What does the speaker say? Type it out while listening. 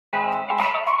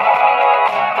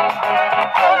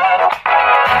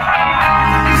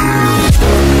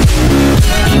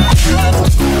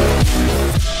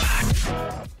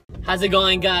How's it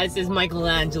going, guys? This is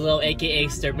Michelangelo, aka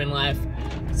Sturban Life.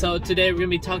 So today we're gonna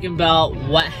be talking about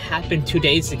what happened 2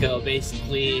 days ago,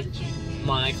 basically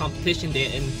my competition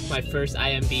day in my first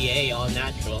IMBA all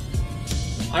natural.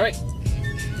 Alright,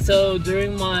 so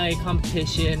during my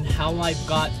competition, how I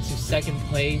got to second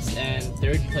place and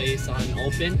third place on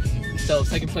open. So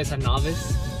second place on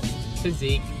novice,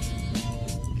 physique.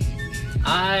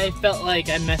 I felt like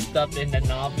I messed up in the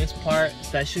novice part,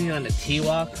 especially on the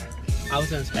T-walk. I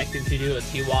wasn't expecting to do a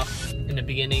T-walk in the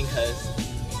beginning because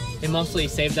they mostly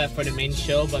saved that for the main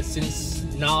show, but since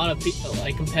not a people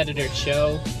like competitor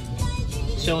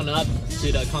showing up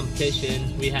to the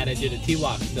competition, we had to do the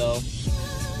T-walk. So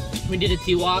we did a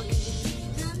T-walk.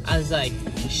 I was like,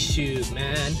 shoot,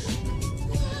 man.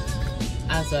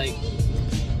 I was like,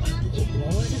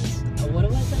 what was it? What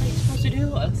was I supposed to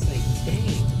do? I was like,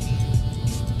 dang.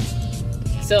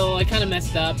 So I kind of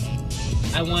messed up.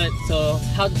 So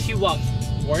how the T-walk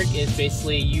work is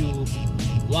basically you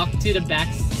walk to the back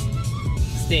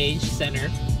stage center,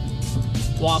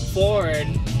 walk forward,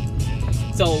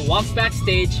 so walk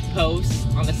backstage, pose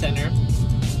on the center,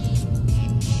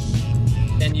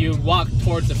 then you walk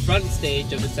towards the front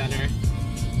stage of the center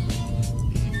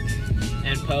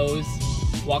and pose,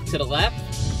 walk to the left,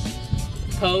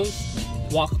 pose,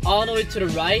 walk all the way to the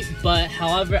right, but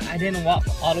however I didn't walk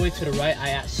all the way to the right, I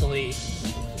actually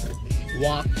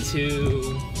walked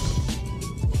to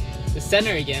the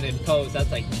center again and pose. That's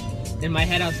like, in my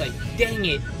head I was like, dang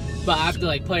it, but I have to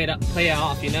like play it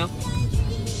off, you know?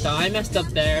 So I messed up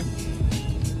there.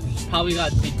 Probably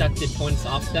got deducted points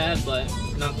off that, but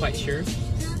not quite sure.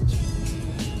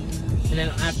 And then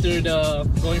after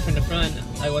going from the front,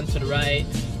 I went to the right.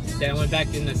 Then I went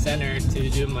back in the center to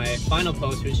do my final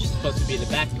pose, which is supposed to be the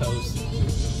back pose.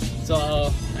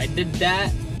 So I did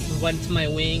that, went to my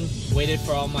wing, waited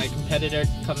for all my competitors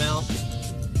to come out.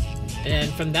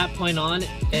 And from that point on,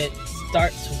 it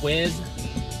starts with,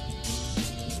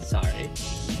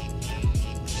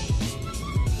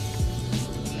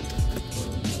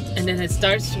 and then it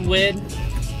starts with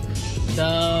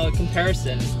the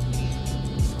comparison.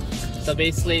 So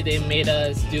basically they made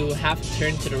us do half a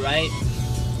turn to the right,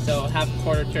 so half a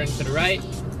quarter turn to the right.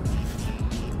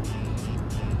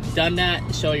 Done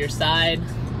that, show your side,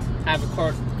 have a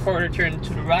quarter turn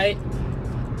to the right,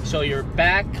 show your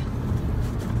back,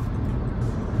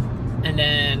 and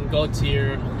then go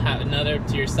to have another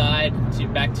to your side,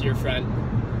 back to your front.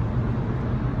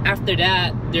 After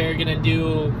that, they're gonna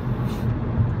do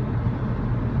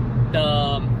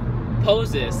the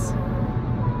poses.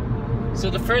 So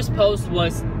the first pose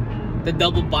was the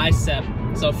double bicep.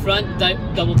 So front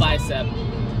double bicep.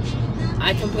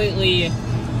 I completely,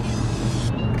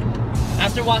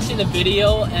 after watching the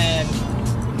video and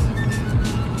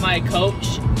my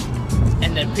coach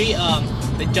and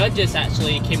the judges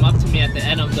actually came up to me at the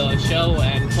end of the show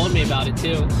and told me about it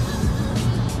too.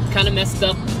 Kind of messed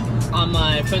up on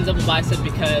my front double bicep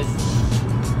because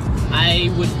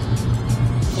I would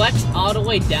flex all the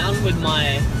way down with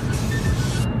my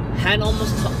hand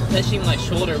almost touching my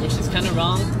shoulder, which is kind of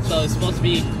wrong. So it's supposed to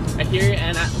be right here,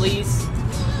 and at least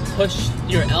push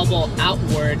your elbow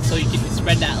outward so you can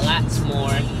spread that lats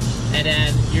more, and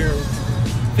then your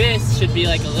fist should be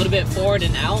like a little bit forward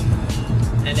and out,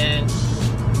 and then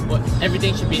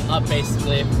everything should be up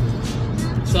basically.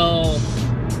 So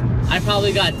I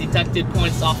probably got deducted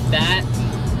points off that.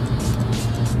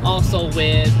 Also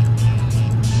with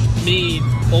me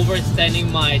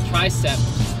overextending my tricep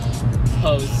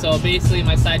pose. So basically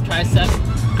my side tricep,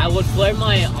 I would flare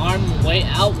my arm way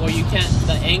out where you can't,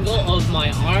 the angle of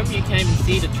my arm, you can't even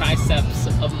see the triceps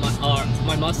of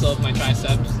my muscle of my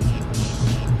triceps.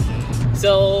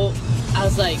 So I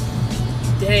was like,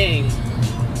 dang.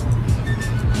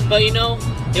 But you know,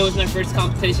 it was my first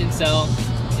competition, so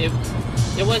it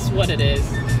was what it is.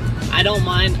 I don't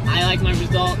mind, I like my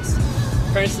results.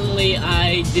 Personally,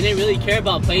 I didn't really care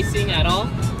about placing at all.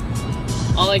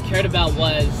 All I cared about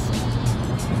was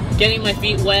getting my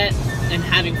feet wet and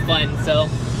having fun, so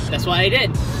that's what I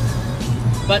did.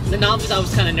 But the novice, I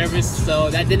was kind of nervous, so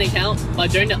that didn't count.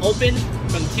 But during the open,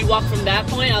 from T-walk from that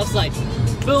point, I was like,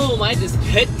 boom, I just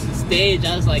hit the stage.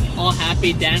 I was like all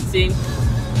happy, dancing.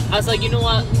 I was like, you know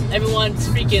what, everyone's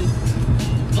freaking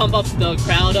pump up the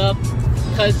crowd up,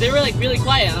 because they were like really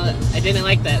quiet. I didn't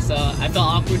like that, so I felt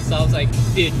awkward, so I was like,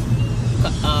 dude,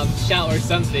 shout or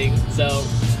something. So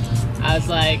I was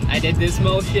like, I did this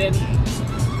motion,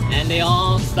 and they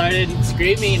all started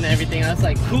screaming and everything. I was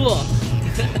like, cool.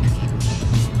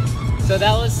 So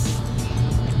that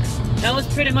was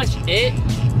pretty much it.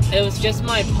 it was just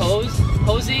my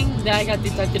posing that I got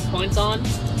deducted points on.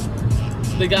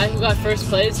 The guy who got first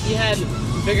place, he had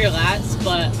bigger lats,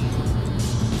 but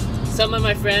some of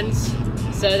my friends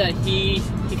said that he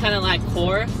kind of lacked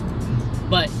core,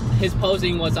 but his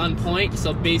posing was on point,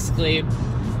 so basically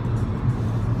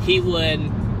he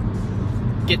would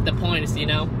get the points, you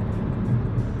know.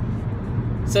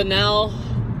 So now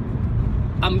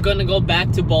I'm gonna go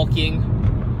back to bulking.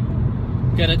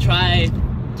 Gonna try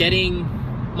getting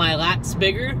my lats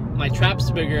bigger, my traps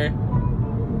bigger,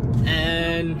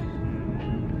 and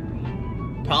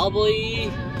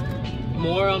probably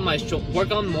more on my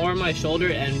work on more on my shoulder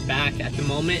and back at the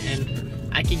moment, and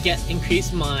I could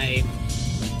increase my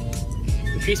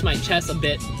chest a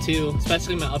bit too,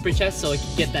 especially my upper chest, so I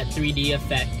could get that 3D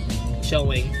effect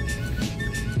showing.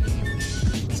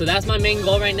 So that's my main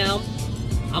goal right now.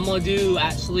 I'm gonna do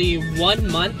actually 1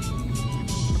 month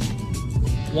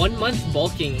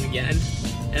bulking again,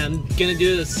 and I'm gonna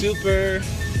do the super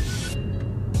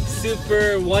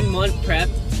 1 month prep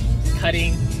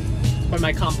cutting for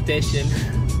my competition.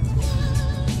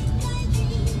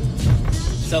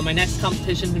 So my next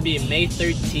competition will be May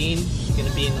 13. It's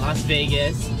gonna be in Las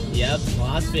Vegas. Yep,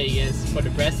 Las Vegas, for the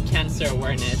breast cancer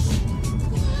awareness.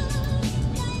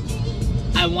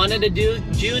 I wanted to do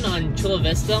June on Chula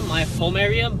Vista, my home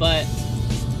area, but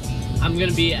I'm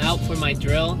gonna be out for my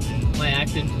drill.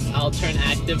 I'll turn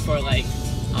active for like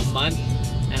a month,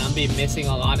 and I'll be missing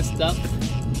a lot of stuff.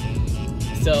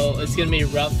 So it's gonna be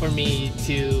rough for me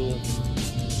to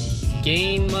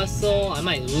gain muscle. I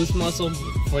might lose muscle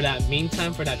for that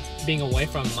meantime, for that being away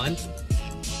for a month.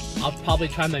 I'll probably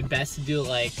try my best to do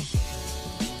like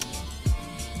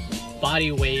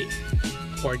body weight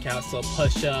workouts, so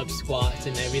push-ups, squats,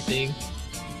 and everything.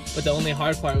 But the only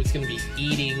hard part was gonna be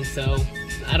eating, so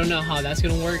I don't know how that's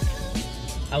gonna work.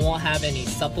 I won't have any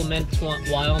supplements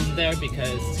while I'm there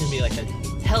because it's gonna be like a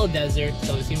hell desert.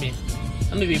 So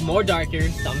I'm gonna be more darker,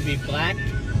 so I'm gonna be black.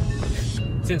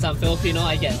 Since I'm Filipino,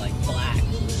 I get like black.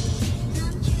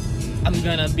 I'm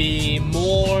gonna be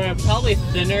more, probably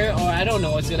thinner, or I don't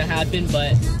know what's gonna happen,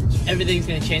 but everything's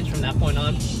gonna change from that point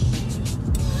on.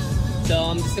 So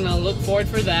I'm just gonna look forward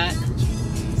for that,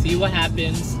 see what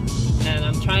happens, and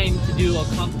I'm trying to do a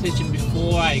competition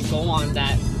before I go on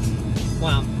that,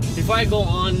 before I go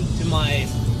on to my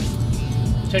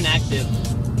turn active.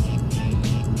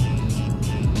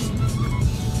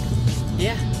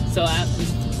 Yeah, so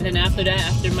then after that,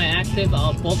 after my active,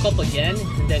 I'll bulk up again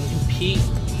and then compete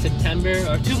September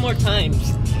or 2 more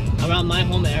times around my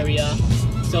home area,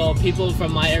 so people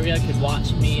from my area could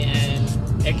watch me and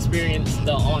experience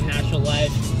the all-natural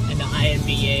life and the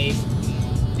INBA,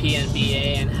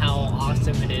 PNBA, and how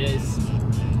awesome it is.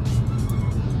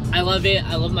 I love it.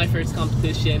 I love my first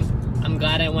competition. I'm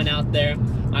glad I went out there.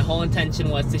 My whole intention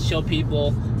was to show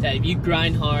people that if you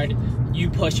grind hard, you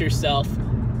push yourself,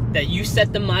 that you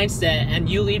set the mindset and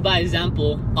you lead by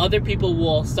example, other people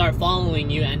will start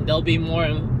following you and they'll be more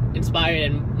inspired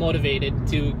and motivated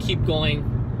to keep going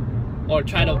or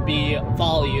try to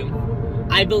follow you.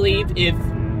 I believe you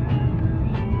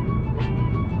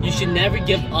should never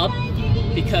give up,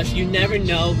 because you never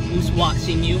know who's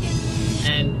watching you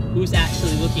and who's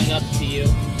actually looking up to you.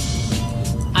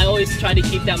 I always try to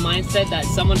keep that mindset that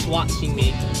someone's watching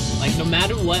me. Like, no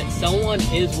matter what, someone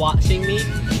is watching me,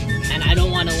 and I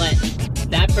don't want to let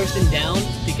that person down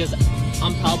because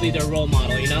I'm probably their role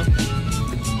model, you know?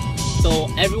 So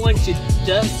everyone should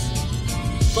just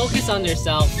focus on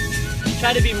themselves,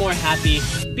 try to be more happy,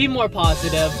 be more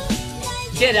positive,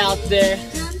 get out there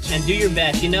and do your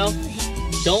best, you know?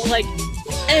 Don't let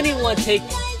anyone take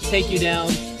you down,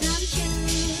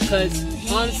 because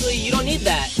honestly, you don't need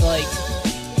that. Like,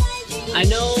 I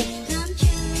know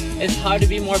it's hard to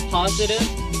be more positive.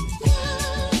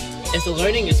 It's a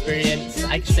learning experience,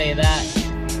 I can say that.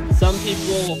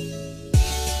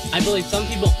 I believe some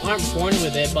people aren't born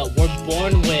with it, but we're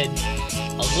born with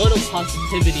a little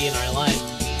positivity in our life.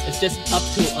 It's just up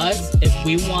to us if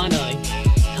we want to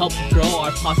help grow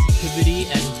our positivity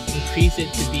and increase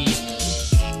it to be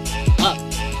up,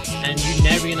 and you're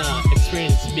never gonna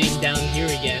experience being down here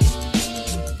again.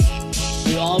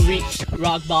 We all reach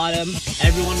rock bottom,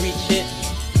 everyone reach it,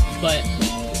 but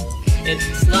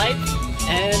it's life,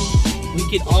 and we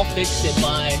can all fix it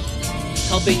by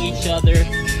helping each other,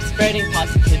 spreading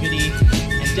positivity,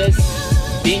 and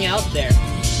just being out there.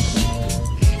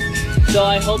 So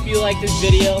I hope you like this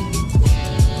video.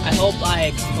 I hope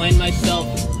I explained myself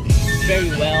very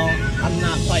well. I'm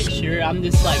not quite sure. I'm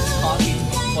just like talking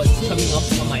what's coming up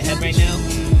on my head right now.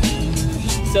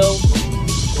 So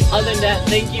other than that,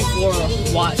 thank you for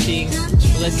watching,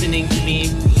 listening to me.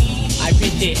 I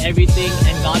appreciate everything,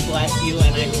 and God bless you,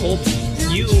 and I hope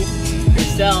you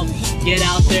yourself get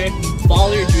out there,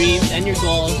 follow your dreams and your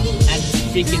goals, and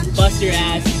freaking bust your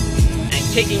ass, and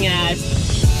kicking ass,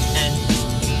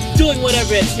 and doing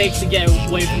whatever it takes to get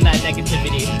away from that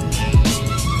negativity.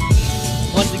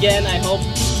 Once again, I hope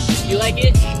you like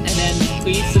it, and then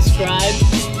please subscribe,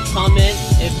 comment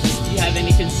if you have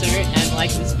any concern, and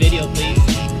like this video, please.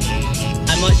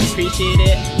 I much appreciate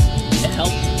it.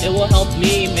 It will help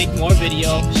me make more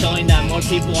videos showing that more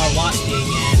people are watching,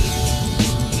 and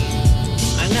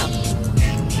I don't know.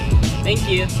 Thank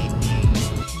you.